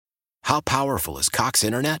How powerful is Cox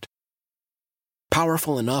Internet?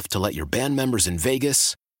 Powerful enough to let your band members in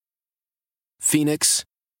Vegas, Phoenix,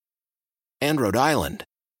 and Rhode Island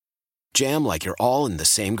jam like you're all in the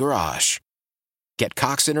same garage. Get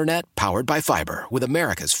Cox Internet powered by fiber with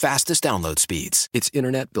America's fastest download speeds. It's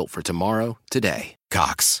internet built for tomorrow, today.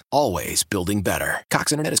 Cox, always building better.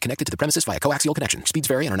 Cox Internet is connected to the premises via coaxial connection. Speeds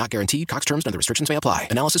vary and are not guaranteed. Cox terms and other restrictions may apply.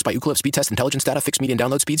 Analysis by Ookla Speed Test Intelligence Data. Fixed median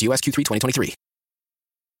download speeds. US Q3 2023.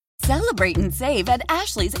 Celebrate and save at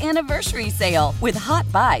Ashley's Anniversary Sale. With Hot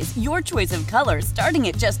Buys, your choice of colors starting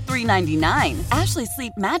at just $3.99. Ashley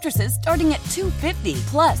Sleep mattresses starting at $2.50.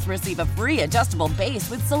 Plus, receive a free adjustable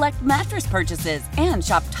base with select mattress purchases. And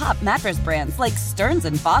shop top mattress brands like Stearns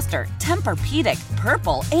 & Foster, Tempur-Pedic,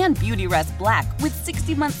 Purple, and Beautyrest Black with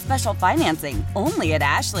 60-month special financing. Only at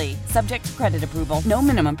Ashley. Subject to credit approval. No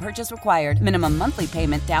minimum purchase required. Minimum monthly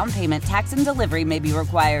payment, down payment, tax, and delivery may be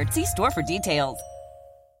required. See store for details.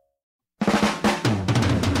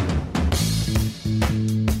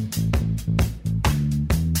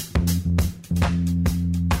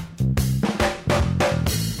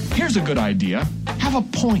 Here's a good idea. Have a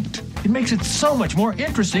point. It makes it so much more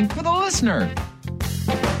interesting for the listener.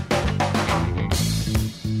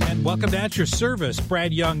 And welcome to At Your Service.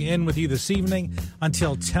 Brad Young in with you this evening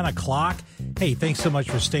until 10 o'clock. Hey, thanks so much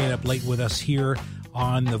for staying up late with us here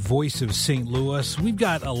on the Voice of St. Louis. We've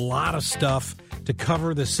got a lot of stuff to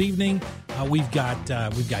cover this evening. We've got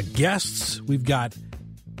guests. We've got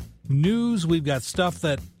news. We've got stuff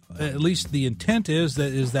that at least the intent is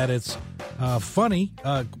that it's funny.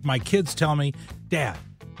 My kids tell me, Dad,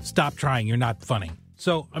 stop trying. You're not funny.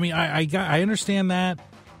 So, I mean, I understand that,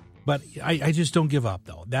 but I just don't give up,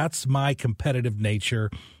 though. That's my competitive nature.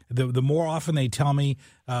 The more often they tell me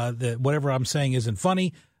that whatever I'm saying isn't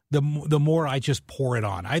funny, the more I just pour it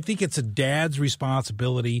on. I think it's a dad's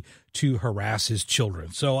responsibility to harass his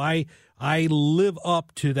children. So I live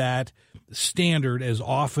up to that standard as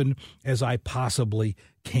often as I possibly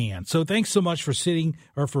can. So thanks so much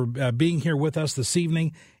for being here with us this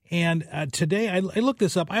evening. And today, I looked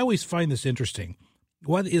this up. I always find this interesting.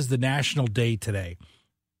 What is the national day today?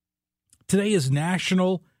 Today is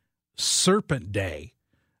National Serpent Day.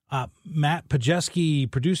 Matt Pajeski,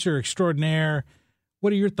 producer extraordinaire,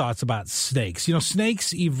 what are your thoughts about snakes? You know,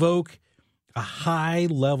 snakes evoke a high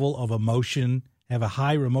level of emotion, have a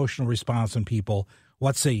high emotional response in people.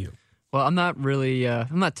 What say you? Well, I'm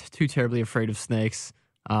not too terribly afraid of snakes.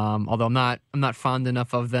 Although I'm not fond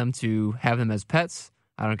enough of them to have them as pets.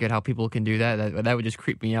 I don't get how people can do that. That would just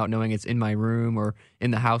creep me out, knowing it's in my room or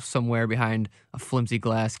in the house somewhere behind a flimsy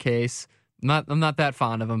glass case. I'm not that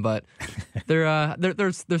fond of them, but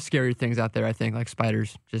there's scary things out there, I think, like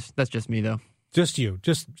spiders. That's just me, though. Just you.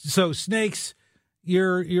 So snakes,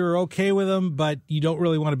 you're okay with them, but you don't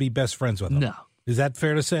really want to be best friends with them. No. Is that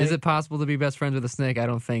fair to say? Is it possible to be best friends with a snake? I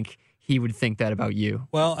don't think he would think that about you.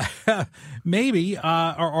 Well, maybe,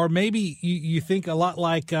 or maybe you think a lot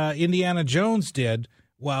like Indiana Jones did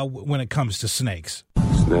when it comes to snakes.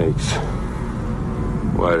 Snakes.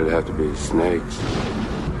 Why did it have to be snakes?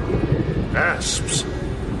 Asps.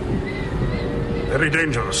 Very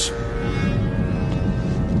dangerous.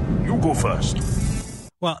 You go first.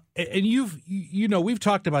 Well, and we've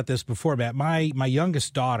talked about this before, Matt. My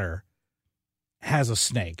youngest daughter has a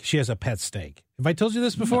snake. She has a pet snake. Have I told you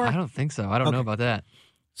this before? No, I don't think so. I don't know about that.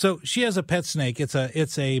 So she has a pet snake.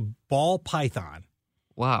 It's a ball python.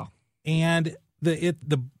 Wow. And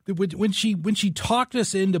when she talked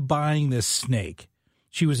us into buying this snake,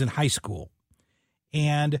 she was in high school,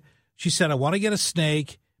 and she said, "I want to get a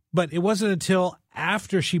snake." But it wasn't until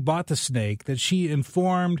after she bought the snake that she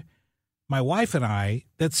informed my wife and I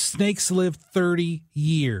that snakes live 30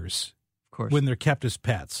 years of course, when they're kept as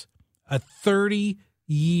pets. A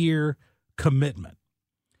 30-year commitment.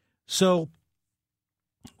 So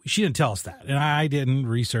she didn't tell us that, and I didn't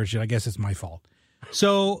research it. I guess it's my fault.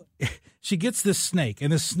 So she gets this snake,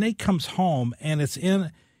 and the snake comes home, and it's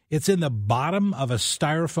in the bottom of a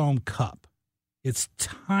styrofoam cup. It's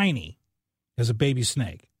tiny as a baby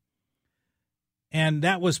snake. And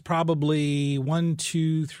that was probably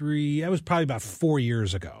that was probably about 4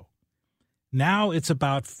 years ago. Now it's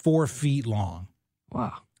about 4 feet long.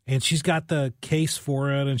 Wow. And she's got the case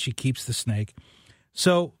for it, and she keeps the snake.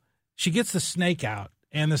 So she gets the snake out,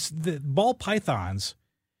 and the ball pythons,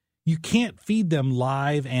 you can't feed them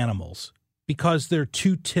live animals because they're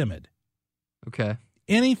too timid. Okay.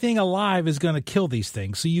 Anything alive is going to kill these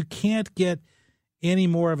things, so you can't get any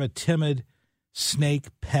more of a timid snake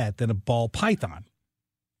pet than a ball python.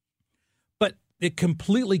 But it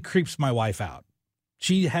completely creeps my wife out.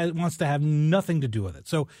 She wants to have nothing to do with it.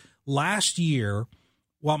 So last year,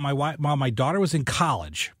 while my daughter was in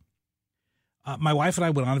college, my wife and I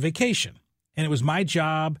went on a vacation, and it was my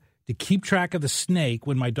job to keep track of the snake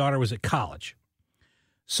when my daughter was at college.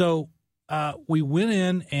 So we went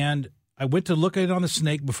in, and I went to look at it on the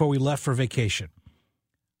snake before we left for vacation.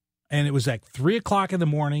 And it was at 3 o'clock in the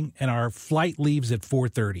morning, and our flight leaves at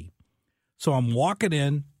 4:30. So I'm walking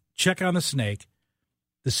in, checking on the snake.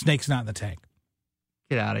 The snake's not in the tank.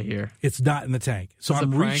 Get out of here. It's not in the tank. So It's a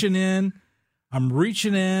I'm prank? reaching in.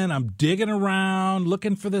 I'm digging around,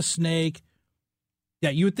 looking for the snake.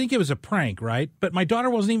 Yeah, you would think it was a prank, right? But my daughter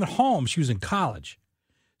wasn't even home. She was in college.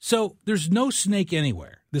 So there's no snake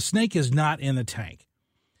anywhere. The snake is not in the tank.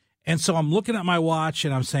 And so I'm looking at my watch,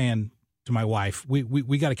 and I'm saying to my wife,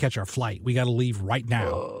 we got to catch our flight. We got to leave right now.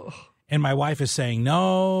 Oh. And my wife is saying,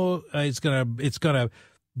 no, it's gonna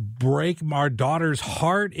break our daughter's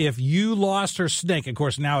heart if you lost her snake. Of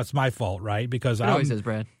course, now it's my fault, right? Because It always is,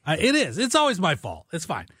 Brad. It is. It's always my fault. It's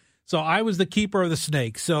fine. So I was the keeper of the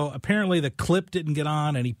snake. So apparently the clip didn't get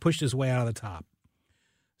on, and he pushed his way out of the top.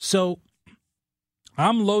 So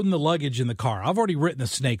I'm loading the luggage in the car. I've already written the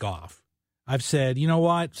snake off. I've said, you know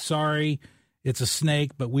what? Sorry, it's a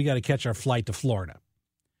snake, but we got to catch our flight to Florida.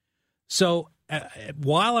 So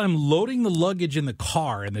while I'm loading the luggage in the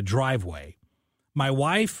car in the driveway, my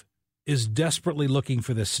wife is desperately looking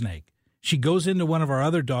for this snake. She goes into one of our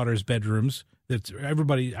other daughter's bedrooms. That's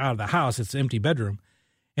everybody out of the house. It's an empty bedroom.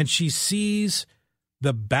 And she sees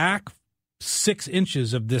the back 6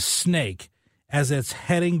 inches of this snake as it's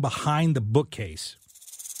heading behind the bookcase.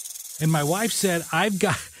 And my wife said, I've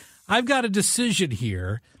got a decision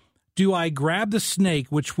here. Do I grab the snake,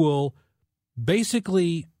 which will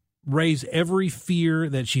basically raise every fear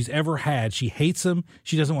that she's ever had? She hates him.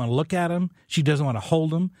 She doesn't want to look at him. She doesn't want to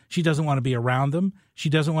hold him. She doesn't want to be around them. She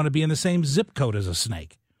doesn't want to be in the same zip code as a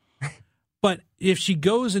snake. But if she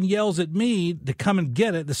goes and yells at me to come and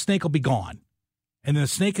get it, the snake will be gone. And then the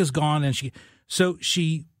snake is gone, and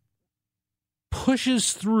she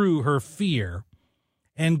pushes through her fear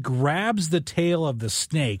and grabs the tail of the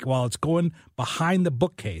snake while it's going behind the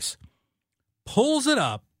bookcase, pulls it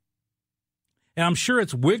up, and I'm sure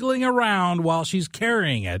it's wiggling around while she's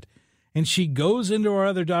carrying it, and she goes into our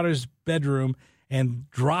other daughter's bedroom and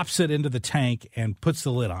drops it into the tank and puts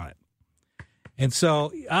the lid on it. And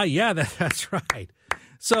so, that's right.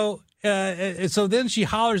 So then she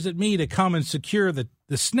hollers at me to come and secure the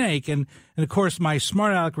snake, and of course my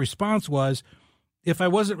smart aleck response was, if I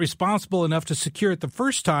wasn't responsible enough to secure it the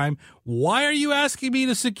first time, why are you asking me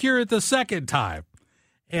to secure it the second time?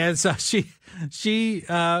 And so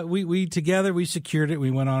we together, we secured it.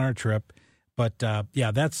 We went on our trip. But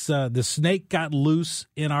that's the snake got loose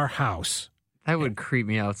in our house. That would creep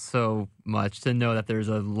me out so much to know that there's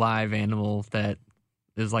a live animal that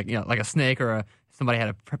is like a snake, or somebody had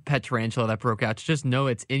a pet tarantula that broke out. To just know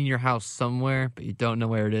it's in your house somewhere, but you don't know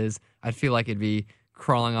where it is. I'd feel like it'd be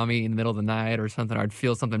crawling on me in the middle of the night or something. I'd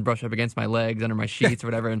feel something brush up against my legs, under my sheets or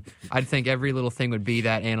whatever, and I'd think every little thing would be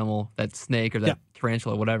that animal, that snake or that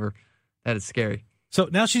tarantula, whatever. That is scary. So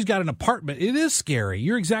now she's got an apartment. It is scary.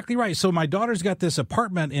 You're exactly right. So my daughter's got this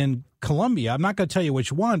apartment in Columbia. I'm not going to tell you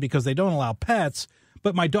which one because they don't allow pets,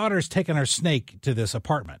 but my daughter's taken her snake to this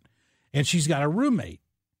apartment, and she's got a roommate,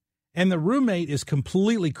 and the roommate is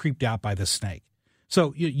completely creeped out by the snake.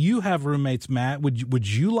 So you have roommates, Matt. Would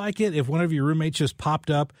you like it if one of your roommates just popped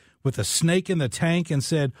up with a snake in the tank and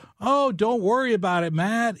said, "Oh, don't worry about it,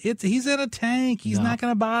 Matt. He's in a tank. He's not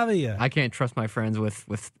going to bother you." I can't trust my friends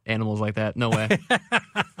with animals like that. No way.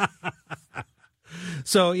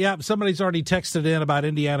 So, somebody's already texted in about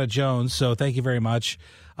Indiana Jones, so thank you very much.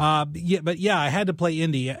 I had to play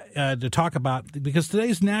Indy to talk about, because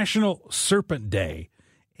today's National Serpent Day,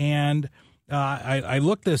 and I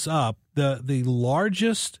looked this up. The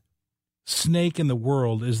largest snake in the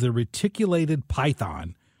world is the reticulated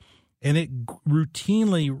python, and it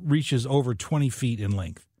routinely reaches over 20 feet in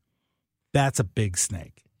length. That's a big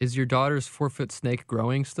snake. Is your daughter's 4-foot snake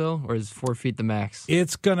growing still, or is 4 feet the max?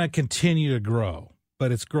 It's going to continue to grow,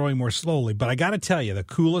 but it's growing more slowly. But I got to tell you, the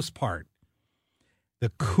coolest part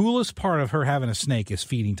of her having a snake is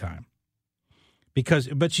feeding time.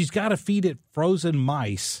 But she's got to feed it frozen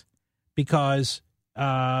mice because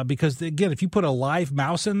again, if you put a live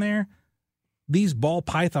mouse in there, these ball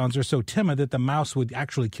pythons are so timid that the mouse would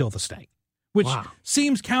actually kill the snake, which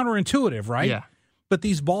seems counterintuitive, right? Yeah. But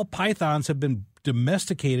these ball pythons have been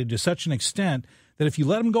domesticated to such an extent that if you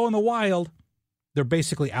let them go in the wild, they're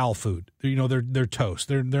basically owl food. They're toast.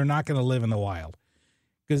 They're not going to live in the wild,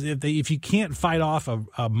 because if you can't fight off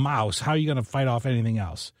a mouse, how are you going to fight off anything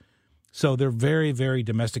else? So they're very, very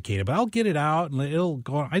domesticated. But I'll get it out and it'll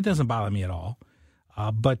go on. It doesn't bother me at all.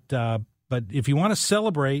 But if you want to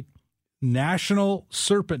celebrate National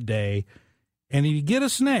Serpent Day, And if you get a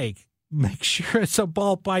snake, make sure it's a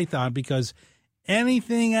ball python, because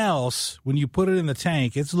anything else, when you put it in the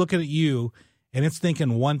tank, it's looking at you and it's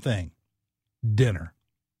thinking one thing: dinner.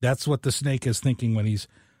 That's what the snake is thinking when he's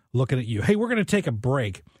looking at you. Hey, we're going to take a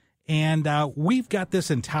break, and we've got this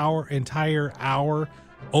entire hour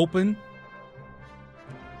open.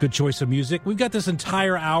 Good choice of music. We've got this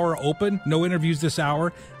entire hour open. No interviews this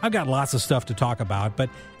hour. I've got lots of stuff to talk about, but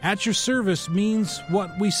at your service means what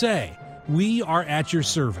we say. We are at your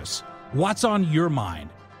service. What's on your mind?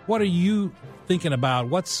 What are you thinking about?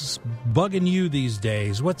 What's bugging you these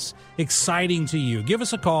days? What's exciting to you? Give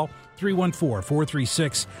us a call,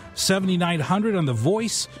 314-436-7900 on the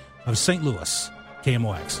Voice of St. Louis,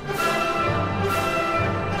 KMOX.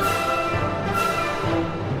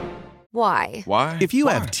 Why? Why? If you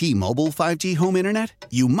have T-Mobile 5G home internet,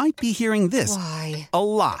 you might be hearing this Why? a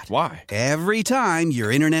lot. Why? Every time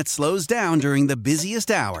your internet slows down during the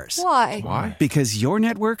busiest hours. Why? Because your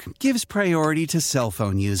network gives priority to cell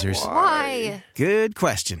phone users. Why? Good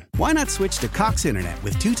question. Why not switch to Cox Internet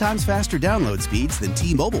with 2 times faster download speeds than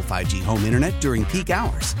T-Mobile 5G home internet during peak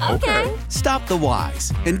hours? Okay. Stop the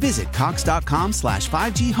whys and visit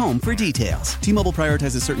cox.com/5G home for details. T-Mobile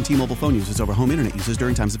prioritizes certain T-Mobile phone users over home internet users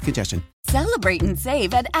during times of congestion. Celebrate and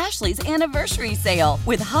save at Ashley's Anniversary Sale.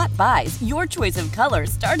 With Hot Buys, your choice of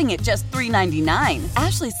colors starting at just $3.99.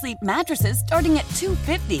 Ashley Sleep mattresses starting at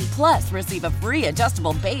 $2.50. Plus, receive a free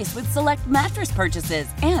adjustable base with select mattress purchases.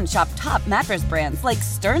 And shop top mattress brands like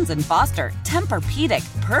Stearns & Foster,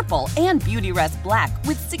 Tempur-Pedic, Purple, and Beautyrest Black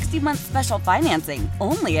with 60-month special financing.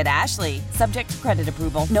 Only at Ashley. Subject to credit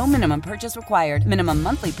approval. No minimum purchase required. Minimum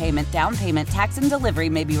monthly payment, down payment, tax, and delivery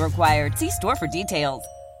may be required. See store for details.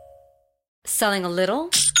 Selling a little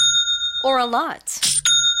or a lot?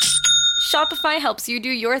 Shopify helps you do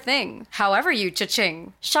your thing, however you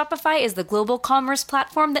cha-ching. Shopify is the global commerce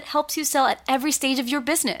platform that helps you sell at every stage of your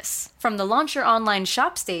business. From the launch your online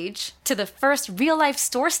shop stage, to the first real-life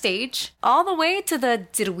store stage, all the way to the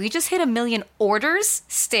did we just hit 1 million orders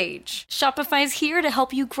stage. Shopify's here to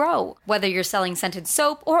help you grow. Whether you're selling scented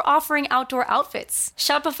soap or offering outdoor outfits,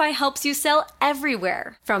 Shopify helps you sell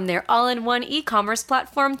everywhere. From their all-in-one e-commerce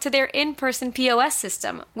platform to their in-person POS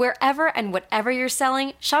system, wherever and whatever you're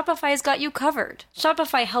selling, Shopify's got you covered.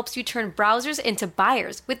 Shopify helps you turn browsers into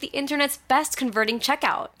buyers with the internet's best converting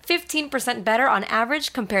checkout. 15% better on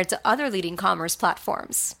average compared to other leading commerce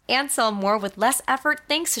platforms. And sell more with less effort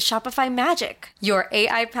thanks to Shopify Magic, your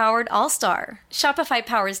AI-powered all-star. Shopify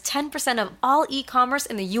powers 10% of all e-commerce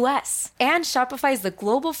in the U.S. And Shopify is the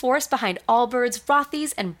global force behind Allbirds,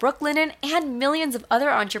 Rothy's, and Brooklinen, and millions of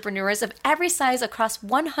other entrepreneurs of every size across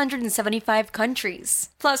 175 countries.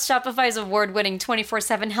 Plus, Shopify's award-winning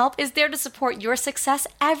 24/7 help is there to support your success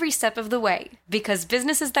every step of the way. Because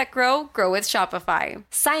businesses that grow with Shopify.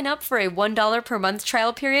 Sign up for a $1 per month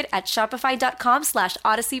trial period at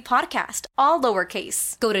shopify.com/Odyssey Podcast, all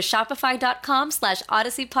lowercase. Go to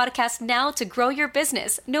shopify.com/Odyssey Podcast now to grow your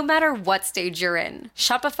business, no matter what stage you're in.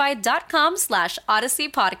 Shopify.com/Odyssey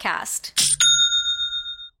Podcast.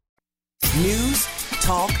 News,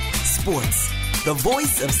 talk, sports. The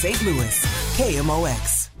Voice of St. Louis,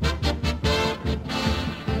 KMOX.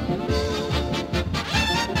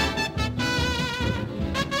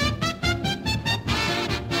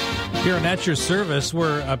 Here on At Your Service,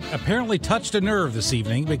 we're apparently touched a nerve this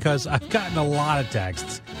evening because I've gotten a lot of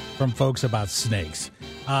texts from folks about snakes.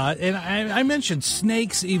 And I mentioned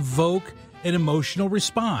snakes evoke an emotional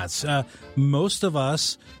response. Most of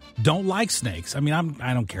us don't like snakes. I mean,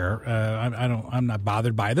 I don't care. I'm not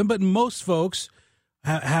bothered by them. But most folks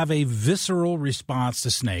have a visceral response to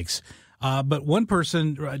snakes. But one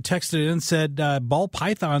person texted in and said, ball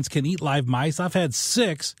pythons can eat live mice. I've had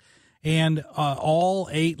 6. And all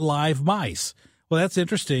 8 live mice. Well, that's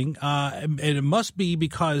interesting, and it must be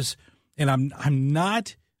because. And I'm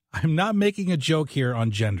not making a joke here on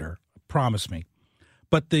gender. Promise me,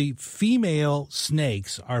 but the female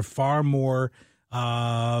snakes are far more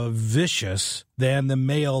vicious than the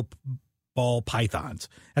male ball pythons.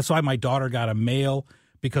 That's why my daughter got a male,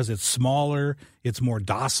 because it's smaller, it's more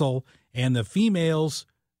docile, and the females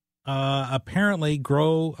apparently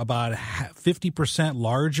grow about 50%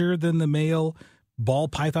 larger than the male ball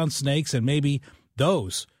python snakes, and maybe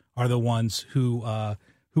those are the ones who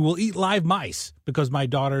will eat live mice, because my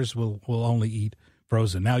daughters will only eat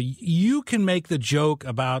frozen. Now, you can make the joke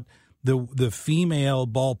about the female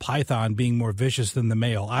ball python being more vicious than the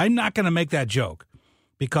male. I'm not going to make that joke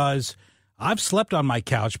because I've slept on my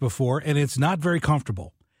couch before, and it's not very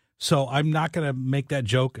comfortable. So I'm not going to make that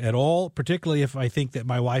joke at all, particularly if I think that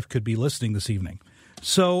my wife could be listening this evening.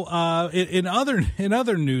 So in other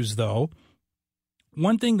news, though,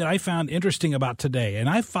 one thing that I found interesting about today, and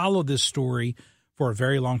I followed this story for a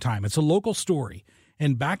very long time. It's a local story.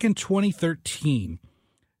 And back in 2013,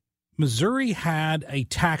 Missouri had a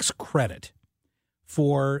tax credit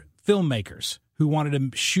for filmmakers who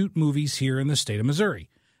wanted to shoot movies here in the state of Missouri.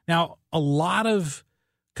 Now, a lot of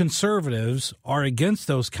conservatives are against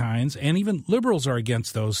those kinds, and even liberals are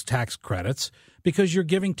against those tax credits because you're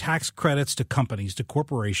giving tax credits to companies, to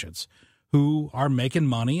corporations who are making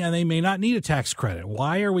money, and they may not need a tax credit.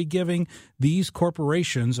 Why are we giving these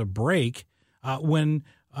corporations a break when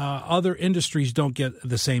other industries don't get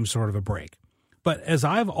the same sort of a break? But as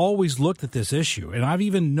I've always looked at this issue, and I've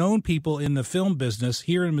even known people in the film business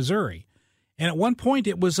here in Missouri, and at one point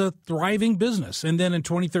it was a thriving business. And then in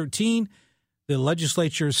 2013, the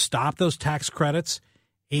legislature stopped those tax credits,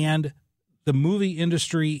 and the movie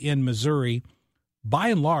industry in Missouri, by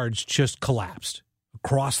and large, just collapsed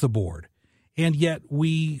across the board. And yet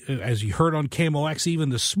we, as you heard on KMOX even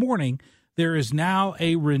this morning, there is now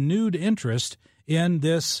a renewed interest in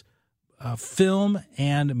this film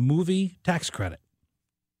and movie tax credit.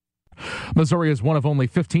 Missouri is one of only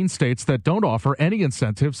 15 states that don't offer any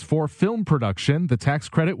incentives for film production. The tax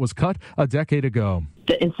credit was cut a decade ago.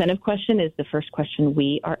 The incentive question is the first question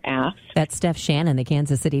we are asked. That's Steph Shannon, the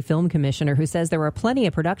Kansas City Film Commissioner, who says there are plenty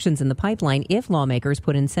of productions in the pipeline if lawmakers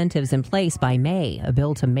put incentives in place by May. A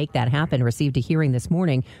bill to make that happen received a hearing this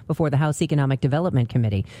morning before the House Economic Development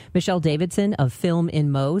Committee. Michelle Davidson of Film in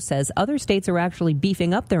Mo says other states are actually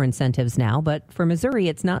beefing up their incentives now, but for Missouri,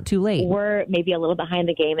 it's not too late. We're maybe a little behind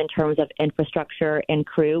the game in terms of infrastructure and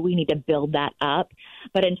crew. We need to build that up.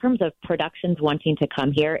 But in terms of productions wanting to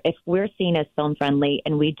come here, if we're seen as film friendly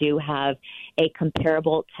and we do have a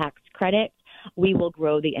comparable tax credit, we will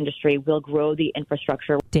grow the industry, we'll grow the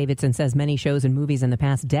infrastructure. Davidson says many shows and movies in the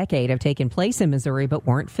past decade have taken place in Missouri but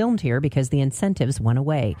weren't filmed here because the incentives went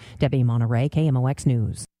away. Debbie Monterey, KMOX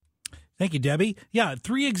News. Thank you, Debbie. Yeah,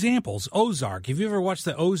 3 examples. Ozark. Have you ever watched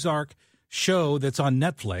the Ozark show that's on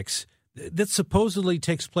Netflix that supposedly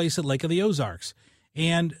takes place at Lake of the Ozarks?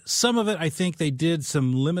 And some of it, I think they did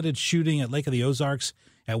some limited shooting at Lake of the Ozarks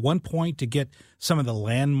at one point to get some of the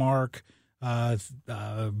landmark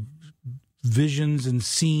visions and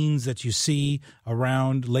scenes that you see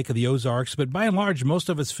around Lake of the Ozarks. But by and large, most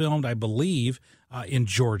of it's filmed, I believe, in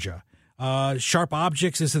Georgia. Sharp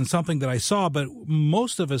Objects isn't something that I saw, but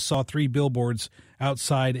most of us saw 3 billboards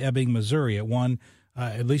outside Ebbing, Missouri. It won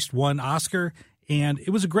at least one Oscar, and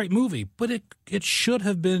it was a great movie. But it should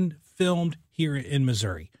have been filmed here in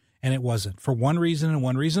Missouri, and it wasn't, for one reason and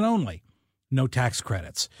one reason only: no tax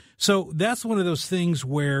credits. So that's one of those things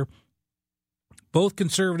where both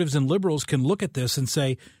conservatives and liberals can look at this and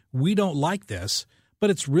say, we don't like this, but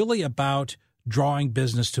it's really about drawing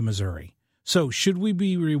business to Missouri. So should we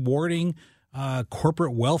be rewarding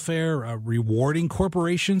corporate welfare, rewarding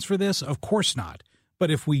corporations for this? Of course not.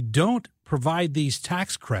 But if we don't provide these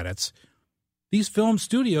tax credits, these film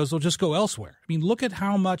studios will just go elsewhere. I mean, look at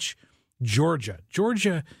how much Georgia,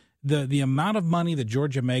 the amount of money that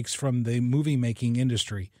Georgia makes from the movie-making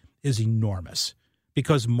industry is enormous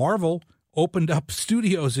because Marvel opened up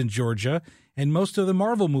studios in Georgia, and most of the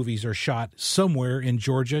Marvel movies are shot somewhere in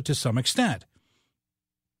Georgia to some extent.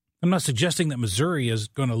 I'm not suggesting that Missouri is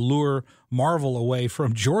going to lure Marvel away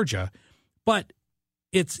from Georgia, but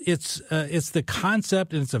it's the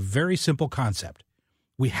concept, and it's a very simple concept.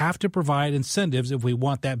 We have to provide incentives if we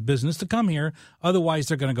want that business to come here. Otherwise,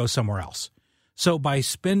 they're going to go somewhere else. So by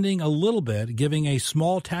spending a little bit, giving a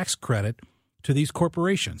small tax credit to these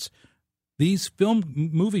corporations, these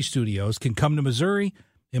movie studios can come to Missouri,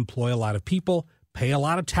 employ a lot of people, pay a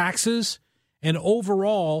lot of taxes, and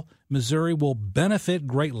overall, Missouri will benefit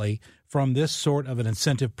greatly from this sort of an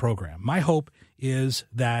incentive program. My hope is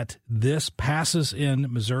that this passes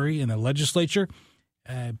in Missouri in the legislature,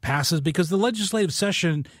 passes because the legislative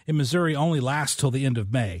session in Missouri only lasts till the end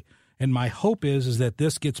of May. And my hope is that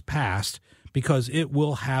this gets passed because it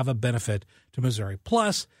will have a benefit to Missouri.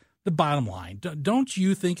 Plus, the bottom line, don't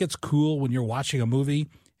you think it's cool when you're watching a movie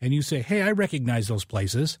and you say, hey, I recognize those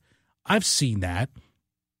places. I've seen that.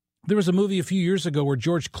 There was a movie a few years ago where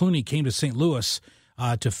George Clooney came to St. Louis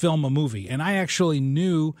to film a movie. And I actually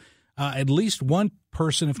knew at least one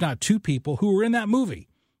person, if not 2 people, who were in that movie.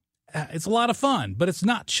 It's a lot of fun, but it's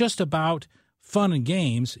not just about fun and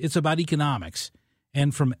games. It's about economics.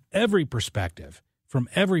 And from every perspective,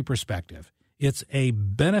 it's a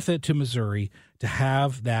benefit to Missouri to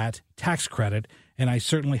have that tax credit, and I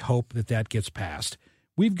certainly hope that that gets passed.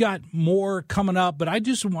 We've got more coming up, but I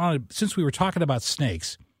just wanted, since we were talking about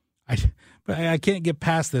snakes, I can't get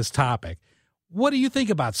past this topic. What do you think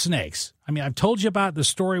about snakes? I mean, I've told you about the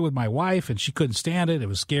story with my wife, and she couldn't stand it. It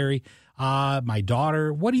was scary. my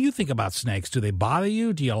daughter. What do you think about snakes? Do they bother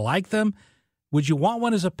you? Do you like them? Would you want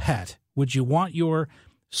one as a pet? Would you want your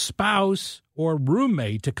spouse or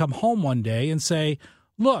roommate to come home one day and say,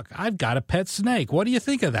 look, I've got a pet snake. What do you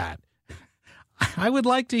think of that? I would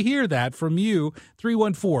like to hear that from you.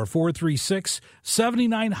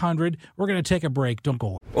 314-436-7900. We're going to take a break. Don't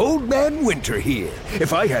go. Old Man Winter here.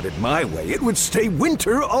 If I had it my way, it would stay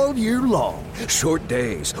winter all year long. Short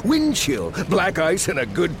days, wind chill, black ice, and a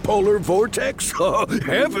good polar vortex. Oh,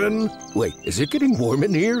 heaven. Wait, is it getting warm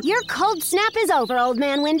in here? Your cold snap is over, Old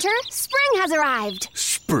Man Winter. Spring has arrived.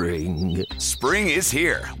 Spring. Spring is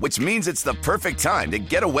here, which means it's the perfect time to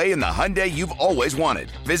get away in the Hyundai you've always wanted.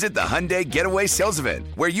 Visit the Hyundai Getaway Sales Event,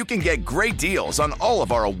 where you can get great deals on all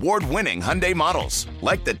of our award-winning Hyundai models,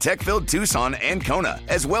 like the tech-filled Tucson and Kona,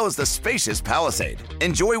 as well as the spacious Palisade.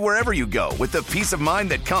 Enjoy wherever you go with the peace of mind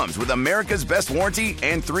that comes with America's best warranty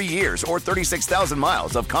and 3 years or 36,000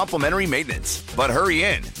 miles of complimentary maintenance. But hurry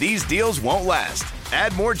in, these deals won't last.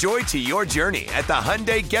 Add more joy to your journey at the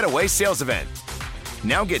Hyundai Getaway Sales Event.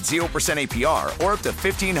 Now get 0% APR or up to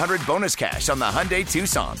 $1,500 bonus cash on the Hyundai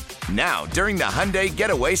Tucson. Now, during the Hyundai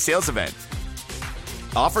Getaway Sales Event.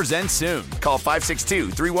 Offers end soon. Call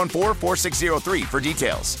 562-314-4603 for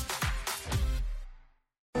details.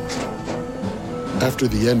 After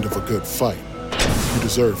the end of a good fight, you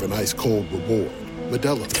deserve an ice-cold reward.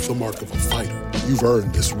 Modelo is the mark of a fighter. You've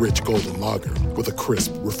earned this rich golden lager with a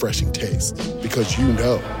crisp, refreshing taste. Because you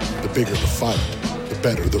know, the bigger the fight, the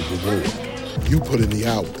better the reward. You put in the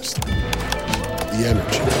hours, the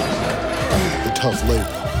energy, the tough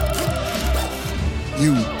labor.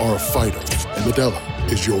 You are a fighter, and Modelo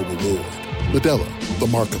is your reward. Modelo, the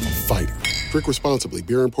mark of a fighter. Drink responsibly.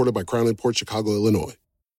 Beer imported by Crown Imports, Chicago, Illinois.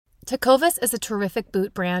 Tecovas is a terrific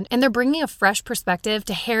boot brand, and they're bringing a fresh perspective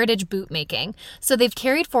to heritage boot making. So they've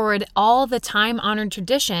carried forward all the time-honored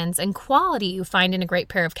traditions and quality you find in a great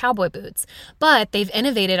pair of cowboy boots, but they've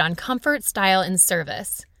innovated on comfort, style, and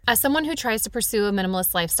service. As someone who tries to pursue a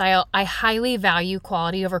minimalist lifestyle, I highly value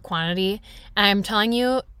quality over quantity, and I'm telling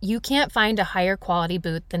you, you can't find a higher quality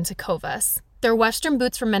boot than Tecovas. Their Western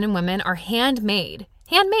boots for men and women are handmade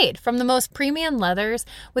from the most premium leathers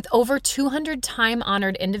with over 200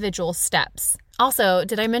 time-honored individual steps. Also,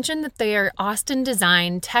 did I mention that they are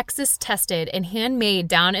Austin-designed, Texas-tested, and handmade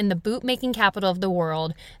down in the boot-making capital of the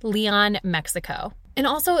world, Leon, Mexico. And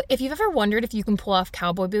also, if you've ever wondered if you can pull off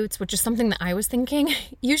cowboy boots, which is something that I was thinking,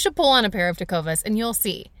 you should pull on a pair of Tecovas and you'll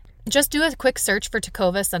see. Just do a quick search for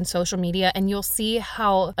Tecovas on social media and you'll see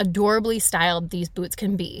how adorably styled these boots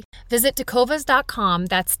can be. Visit tecovas.com,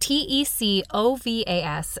 that's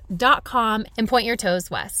TECOVAS.com, and point your toes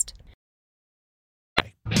west.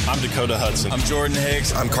 I'm Dakota Hudson. I'm Jordan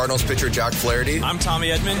Hicks. I'm Cardinals pitcher Jack Flaherty. I'm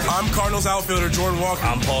Tommy Edman. I'm Cardinals outfielder Jordan Walker.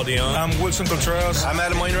 I'm Paul DeYoung. I'm Woodson Contreras. I'm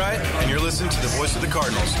Adam Wainwright, and you're listening to the voice of the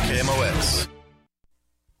Cardinals, KMOX.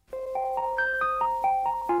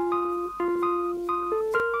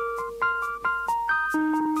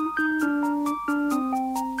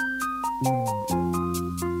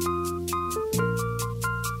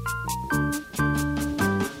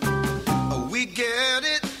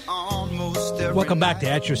 Welcome back to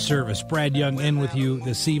At Your Service. Brad Young in with you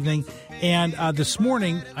this evening. And this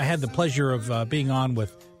morning, I had the pleasure of being on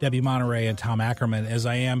with Debbie Monterey and Tom Ackerman, as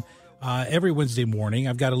I am every Wednesday morning.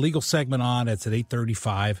 I've got a legal segment on. It's at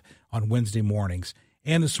 8:35 on Wednesday mornings.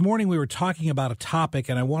 And this morning, we were talking about a topic,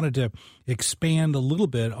 and I wanted to expand a little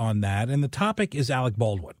bit on that. And the topic is Alec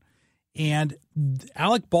Baldwin. And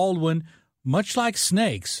Alec Baldwin, much like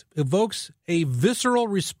snakes, evokes a visceral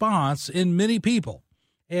response in many people.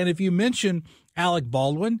 And if you mention Alec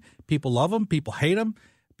Baldwin, people love him, people hate him,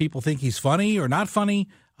 people think he's funny or not funny,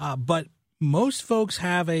 but most folks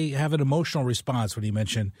have an emotional response when you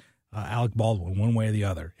mention Alec Baldwin one way or the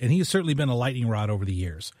other. And he has certainly been a lightning rod over the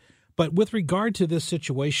years. But with regard to this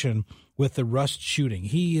situation with the Rust shooting,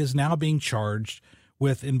 he is now being charged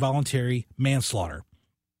with involuntary manslaughter.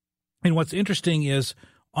 And what's interesting is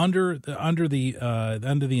under the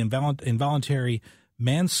involuntary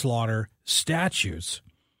manslaughter statutes,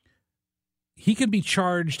 he can be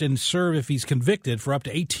charged and serve if he's convicted for up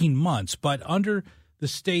to 18 months. But under the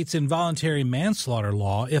state's involuntary manslaughter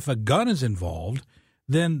law, if a gun is involved,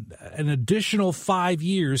 then an additional 5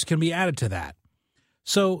 years can be added to that.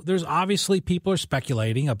 So there's obviously people are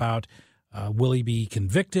speculating about will he be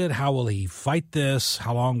convicted? How will he fight this?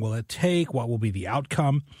 How long will it take? What will be the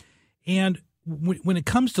outcome? And when it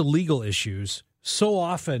comes to legal issues, so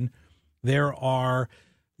often there are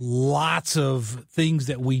lots of things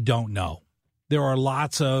that we don't know. There are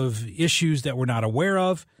lots of issues that we're not aware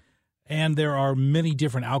of, and there are many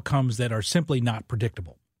different outcomes that are simply not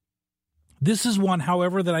predictable. This is one,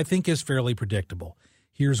 however, that I think is fairly predictable.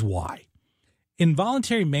 Here's why.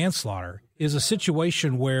 Involuntary manslaughter is a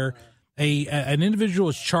situation where an individual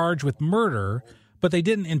is charged with murder, but they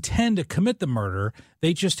didn't intend to commit the murder.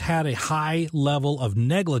 They just had a high level of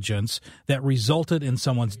negligence that resulted in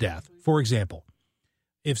someone's death. For example,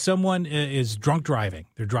 if someone is drunk driving,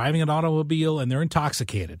 they're driving an automobile and they're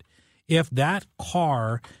intoxicated. If that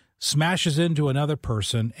car smashes into another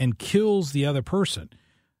person and kills the other person,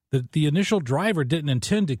 the initial driver didn't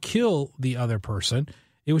intend to kill the other person.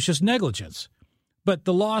 It was just negligence. But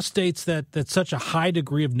the law states that such a high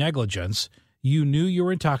degree of negligence, you knew you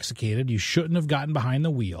were intoxicated, you shouldn't have gotten behind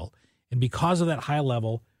the wheel, and because of that high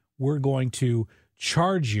level, we're going to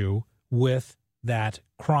charge you with that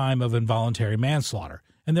crime of involuntary manslaughter.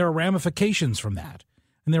 And there are ramifications from that.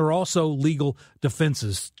 And there are also legal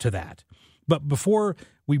defenses to that. But before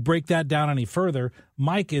we break that down any further,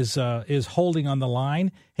 Mike is holding on the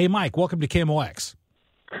line. Hey, Mike, welcome to KMOX.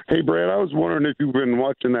 Hey, Brad, I was wondering if you've been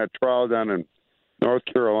watching that trial down in North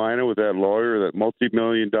Carolina with that lawyer, that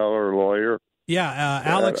multi-million-dollar lawyer. Yeah,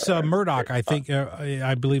 Alex Murdaugh, I think,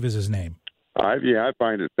 I believe is his name. I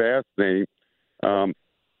find it fascinating.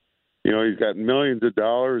 He's got millions of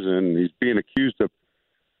dollars, and he's being accused of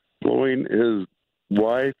blowing his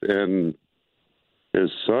wife and his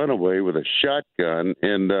son away with a shotgun.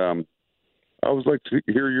 And I would like to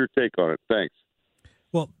hear your take on it. Thanks.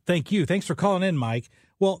 Well, thank you. Thanks for calling in, Mike.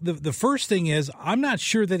 Well, the first thing is, I'm not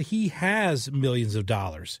sure that he has millions of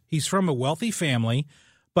dollars. He's from a wealthy family,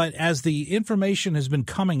 but as the information has been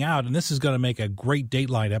coming out, and this is going to make a great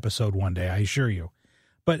Dateline episode one day, I assure you,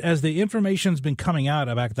 but as the information's been coming out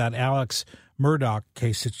about that Alex Murdaugh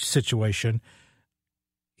case situation,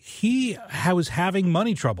 he was having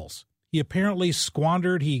money troubles. He apparently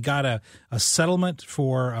squandered. He got a settlement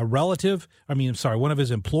for a relative. One of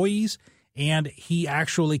his employees, and he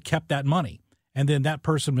actually kept that money. And then that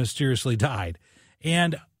person mysteriously died.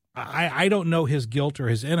 And I don't know his guilt or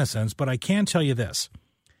his innocence, but I can tell you this.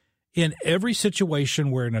 In every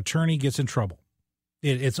situation where an attorney gets in trouble,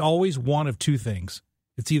 it's always one of two things.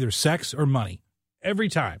 It's either sex or money. Every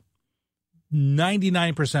time.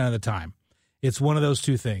 99% of the time. It's one of those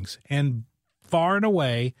two things. And far and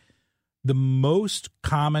away, the most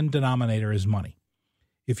common denominator is money.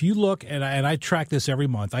 If you look, and I track this every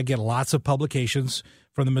month, I get lots of publications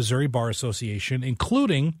from the Missouri Bar Association,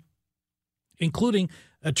 including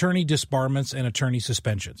attorney disbarments and attorney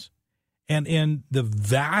suspensions. And in the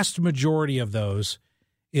vast majority of those,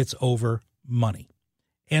 it's over money.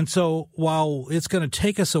 And so while it's going to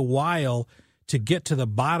take us a while to get to the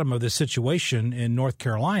bottom of the situation in North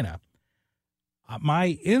Carolina,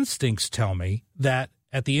 my instincts tell me that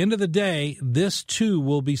at the end of the day, this too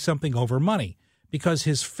will be something over money, because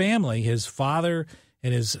his family, his father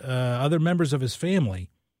and his other members of his family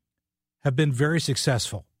have been very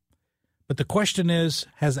successful. But the question is,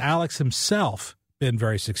 has Alex himself been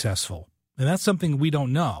very successful? And that's something we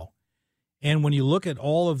don't know. And when you look at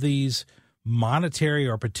all of these monetary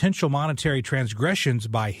or potential monetary transgressions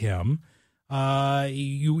by him,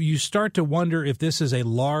 you start to wonder if this is a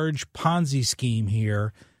large Ponzi scheme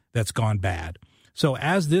here that's gone bad. So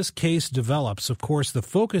as this case develops, of course, the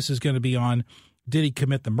focus is going to be on, did he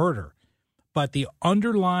commit the murder? But the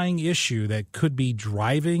underlying issue that could be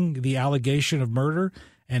driving the allegation of murder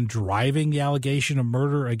and driving the allegation of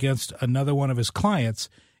murder against another one of his clients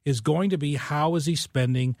is going to be, how is he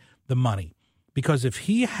spending the money? Because if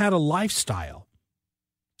he had a lifestyle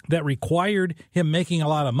that required him making a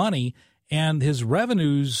lot of money and his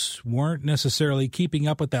revenues weren't necessarily keeping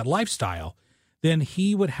up with that lifestyle, then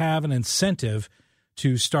he would have an incentive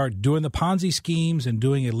to start doing the Ponzi schemes and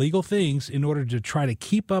doing illegal things in order to try to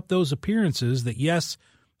keep up those appearances that, yes,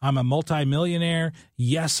 I'm a multimillionaire.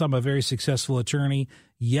 Yes, I'm a very successful attorney.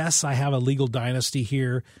 Yes, I have a legal dynasty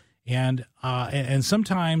here. And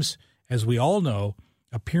sometimes, as we all know,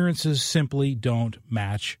 appearances simply don't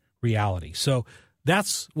match reality. So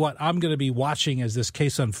that's what I'm going to be watching as this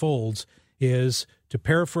case unfolds, is, to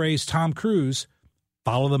paraphrase Tom Cruise,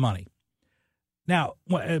 follow the money. Now,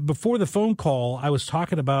 before the phone call, I was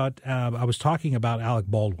talking about Alec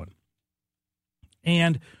Baldwin.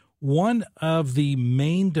 And one of the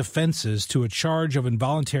main defenses to a charge of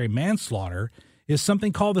involuntary manslaughter is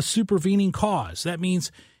something called the supervening cause. That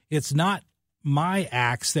means it's not my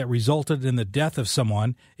acts that resulted in the death of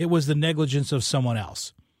someone. It was the negligence of someone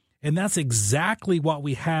else. And that's exactly what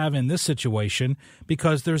we have in this situation,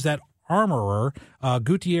 because there's that armorer,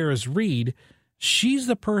 Gutierrez Reed. She's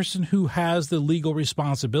the person who has the legal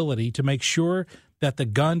responsibility to make sure that the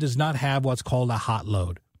gun does not have what's called a hot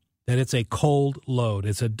load, that it's a cold load.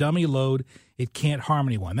 It's a dummy load. It can't harm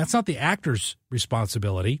anyone. That's not the actor's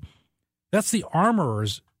responsibility. That's the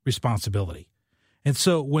armorer's responsibility. And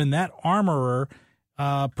so when that armorer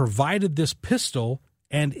provided this pistol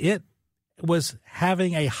and it was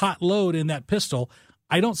having a hot load in that pistol,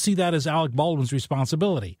 I don't see that as Alec Baldwin's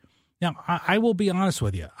responsibility. Now, I will be honest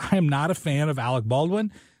with you. I am not a fan of Alec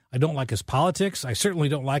Baldwin. I don't like his politics. I certainly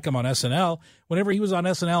don't like him on SNL. Whenever he was on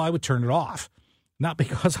SNL, I would turn it off. Not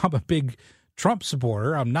because I'm a big Trump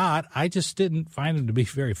supporter. I'm not. I just didn't find him to be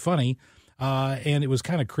very funny, and it was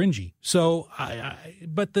kind of cringy. So,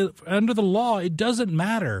 but under the law, it doesn't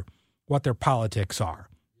matter what their politics are.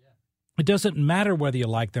 It doesn't matter whether you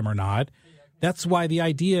like them or not. That's why the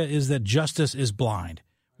idea is that justice is blind.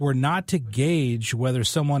 We're not to gauge whether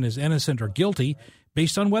someone is innocent or guilty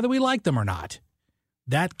based on whether we like them or not.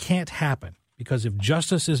 That can't happen, because if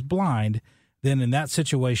justice is blind, then in that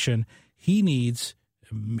situation, he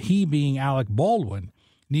being Alec Baldwin,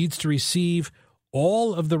 needs to receive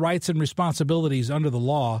all of the rights and responsibilities under the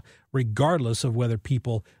law, regardless of whether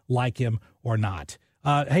people like him or not.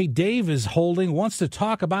 Hey, Dave is holding, wants to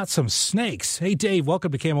talk about some snakes. Hey, Dave,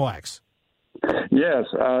 welcome to KMOX. Yes,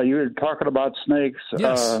 you were talking about snakes.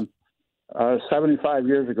 Yes. 75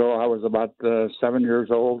 years ago, I was about 7 years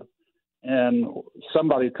old, and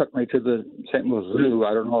somebody took me to the St. Louis Zoo.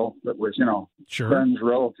 I don't know if it was, sure, friends,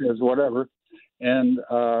 relatives, whatever. And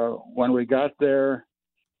when we got there,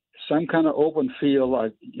 some kind of open field, I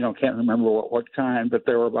can't remember what kind, but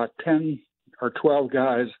there were about 10 or 12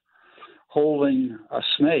 guys holding a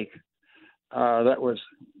snake that was,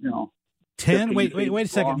 10? Wait a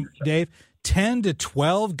second, Dave. 10 to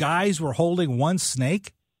 12 guys were holding one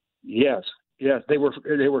snake? Yes, they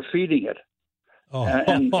were feeding it. Oh.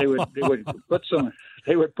 And they would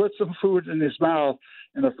put some food in his mouth,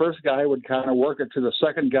 and the first guy would kind of work it to the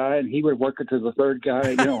second guy, and he would work it to the third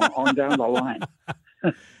guy, on down the line.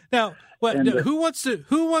 Now, who wants to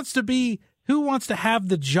have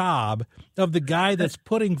the job of the guy that's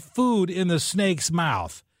putting food in the snake's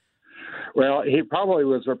mouth? Well, he probably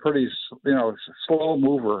was a pretty, slow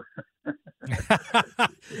mover.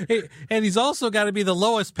 And he's also got to be the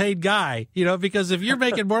lowest paid guy, because if you're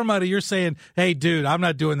making more money, you're saying, "Hey, dude, I'm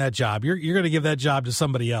not doing that job. You're going to give that job to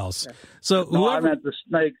somebody else." So I meant the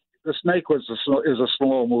snake. The snake is a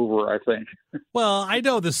slow mover, I think. Well, I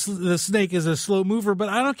know the snake is a slow mover, but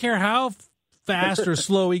I don't care how fast or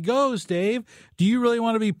slow he goes, Dave. Do you really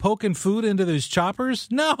want to be poking food into those choppers?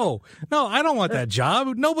 No, I don't want that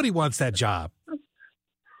job. Nobody wants that job.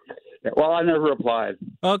 Well, I never applied.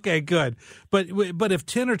 Okay, good. But if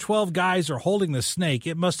 10 or 12 guys are holding the snake,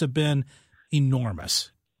 it must have been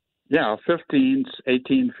enormous. Yeah, 15,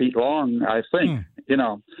 18 feet long, I think.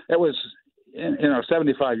 It was,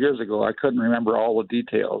 75 years ago. I couldn't remember all the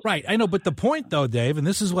details. Right, I know. But the point, though, Dave, and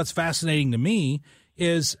this is what's fascinating to me,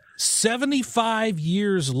 is 75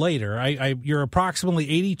 years later, you're approximately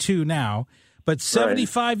 82 now, but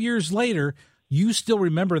 75 years later, you still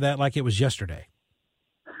remember that like it was yesterday.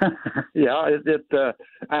 Yeah,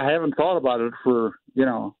 I haven't thought about it for,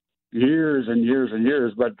 years and years and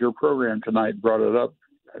years, but your program tonight brought it up.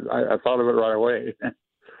 I thought of it right away.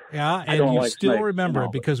 Yeah, and you still remember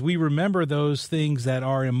it because we remember those things that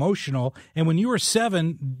are emotional. And when you were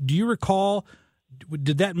 7, do you recall,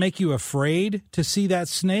 did that make you afraid to see that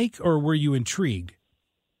snake, or were you intrigued?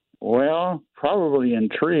 Well, probably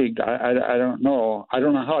intrigued. I don't know. I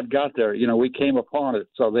don't know how it got there. We came upon it,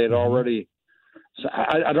 so they had already. So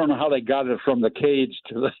I don't know how they got it from the cage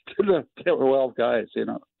to the 12 guys.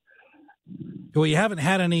 Well, you haven't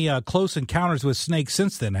had any close encounters with snakes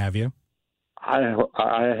since then, have you? I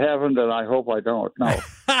haven't, and I hope I don't. No.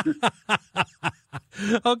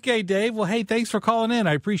 Okay, Dave. Well, hey, thanks for calling in.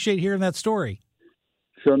 I appreciate hearing that story.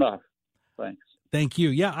 Sure enough. Thanks. Thank you.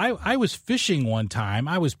 Yeah, I was fishing one time.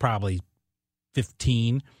 I was probably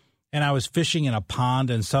 15, and I was fishing in a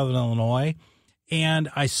pond in southern Illinois, and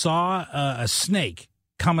I saw a snake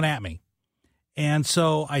coming at me. And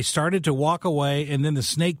so I started to walk away, and then the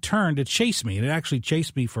snake turned to chase me, and it actually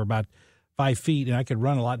chased me for about 5 feet, and I could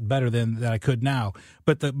run a lot better than I could now.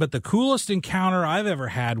 But the coolest encounter I've ever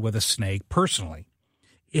had with a snake, personally,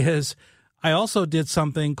 is I also did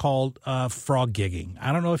something called frog gigging.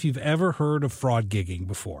 I don't know if you've ever heard of frog gigging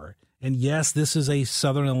before. And yes, this is a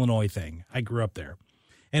Southern Illinois thing. I grew up there.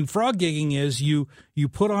 And frog gigging is you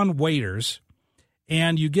put on waders,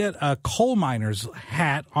 and you get a coal miner's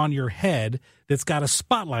hat on your head that's got a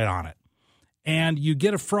spotlight on it. And you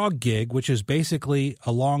get a frog gig, which is basically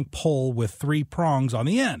a long pole with 3 prongs on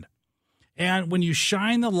the end. And when you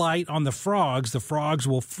shine the light on the frogs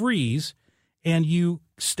will freeze, and you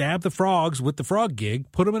stab the frogs with the frog gig,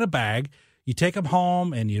 put them in a bag, you take them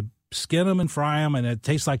home, and you skin them and fry them, and it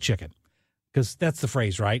tastes like chicken. Because that's the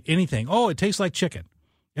phrase, right? Anything. Oh, it tastes like chicken.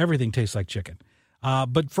 Everything tastes like chicken.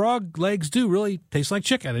 But frog legs do really taste like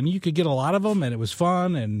chicken, and you could get a lot of them, and it was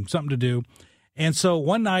fun and something to do. And so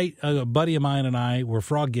one night, a buddy of mine and I were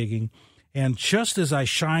frog gigging, and just as I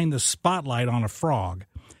shine the spotlight on a frog,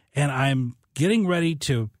 and I'm getting ready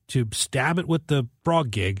to stab it with the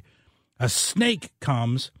frog gig, a snake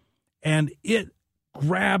comes, and it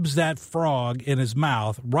grabs that frog in his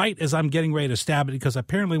mouth right as I'm getting ready to stab it, because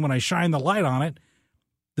apparently when I shine the light on it,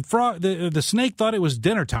 the snake thought it was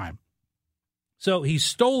dinner time. So he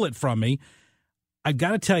stole it from me. I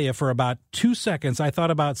got to tell you, for about 2 seconds, I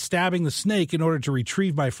thought about stabbing the snake in order to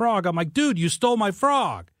retrieve my frog. I'm like, dude, you stole my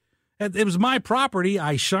frog. It was my property.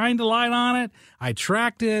 I shined a light on it. I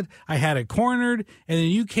tracked it. I had it cornered. And then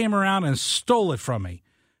you came around and stole it from me.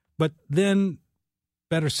 But then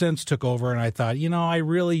better sense took over, and I thought, I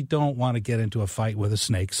really don't want to get into a fight with a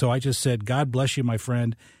snake. So I just said, God bless you, my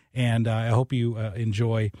friend, and I hope you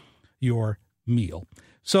enjoy your meal.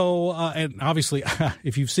 So, and obviously,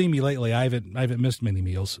 if you've seen me lately, I haven't missed many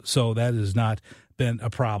meals, so that has not been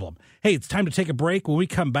a problem. Hey, it's time to take a break. When we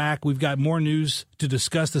come back, we've got more news to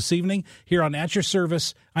discuss this evening here on At Your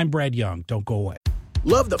Service. I'm Brad Young. Don't go away.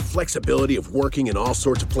 Love the flexibility of working in all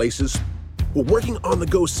sorts of places? Well, working on the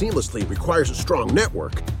go seamlessly requires a strong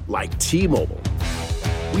network like T-Mobile.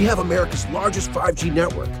 We have America's largest 5G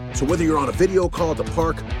network, so whether you're on a video call at the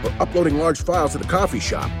park or uploading large files at the coffee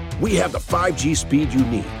shop, we have the 5G speed you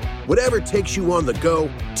need. Whatever takes you on the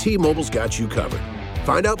go, T-Mobile's got you covered.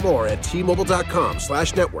 Find out more at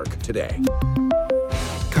T-Mobile.com/network today.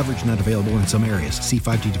 Coverage not available in some areas. See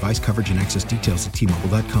 5G device coverage and access details at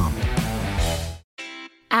T-Mobile.com.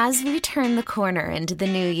 As we turn the corner into the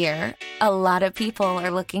new year, a lot of people are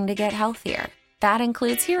looking to get healthier. That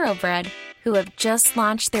includes Hero Bread, who have just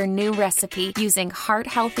launched their new recipe using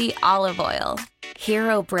heart-healthy olive oil.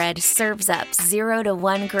 Hero Bread serves up 0 to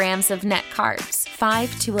 1 grams of net carbs,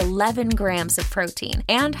 5 to 11 grams of protein,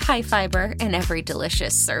 and high fiber in every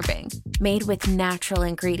delicious serving. Made with natural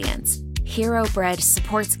ingredients, Hero Bread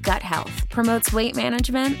supports gut health, promotes weight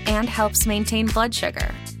management, and helps maintain blood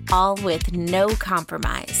sugar. All with no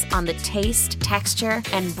compromise on the taste, texture,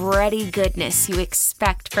 and bready goodness you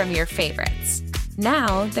expect from your favorites.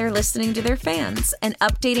 Now they're listening to their fans and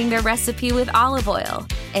updating their recipe with olive oil,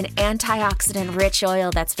 an antioxidant-rich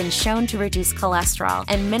oil that's been shown to reduce cholesterol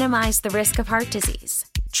and minimize the risk of heart disease.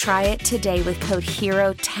 Try it today with code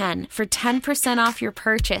HERO10 for 10% off your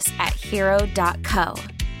purchase at hero.co.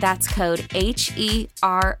 That's code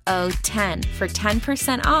HERO10 for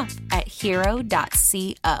 10% off at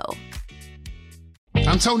hero.co.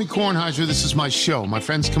 I'm Tony Kornheiser. This is my show. My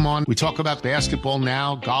friends come on. We talk about basketball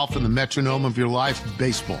now, golf, and the metronome of your life,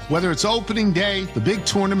 baseball. Whether it's opening day, the big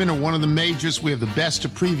tournament, or one of the majors, we have the best to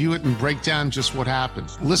preview it and break down just what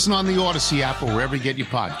happens. Listen on the Odyssey app or wherever you get your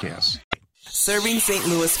podcasts. Serving St.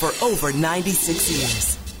 Louis for over 96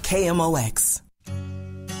 years. KMOX.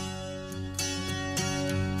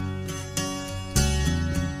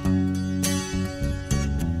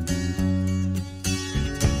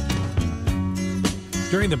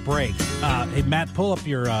 During the break, hey, Matt, pull up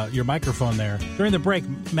your microphone there. During the break,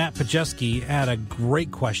 Matt Pajeski had a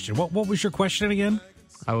great question. What was your question again?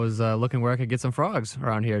 I was looking where I could get some frogs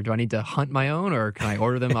around here. Do I need to hunt my own, or can I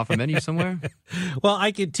order them off a menu somewhere? Well,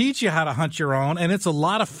 I can teach you how to hunt your own, and it's a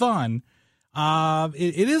lot of fun.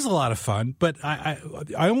 It is a lot of fun, but I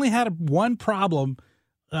only had one problem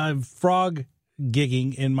frog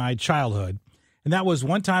gigging in my childhood, and that was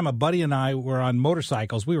one time a buddy and I were on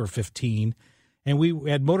motorcycles. We were 15. And we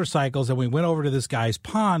had motorcycles, and we went over to this guy's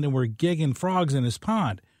pond, and we're gigging frogs in his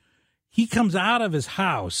pond. He comes out of his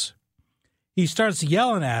house. He starts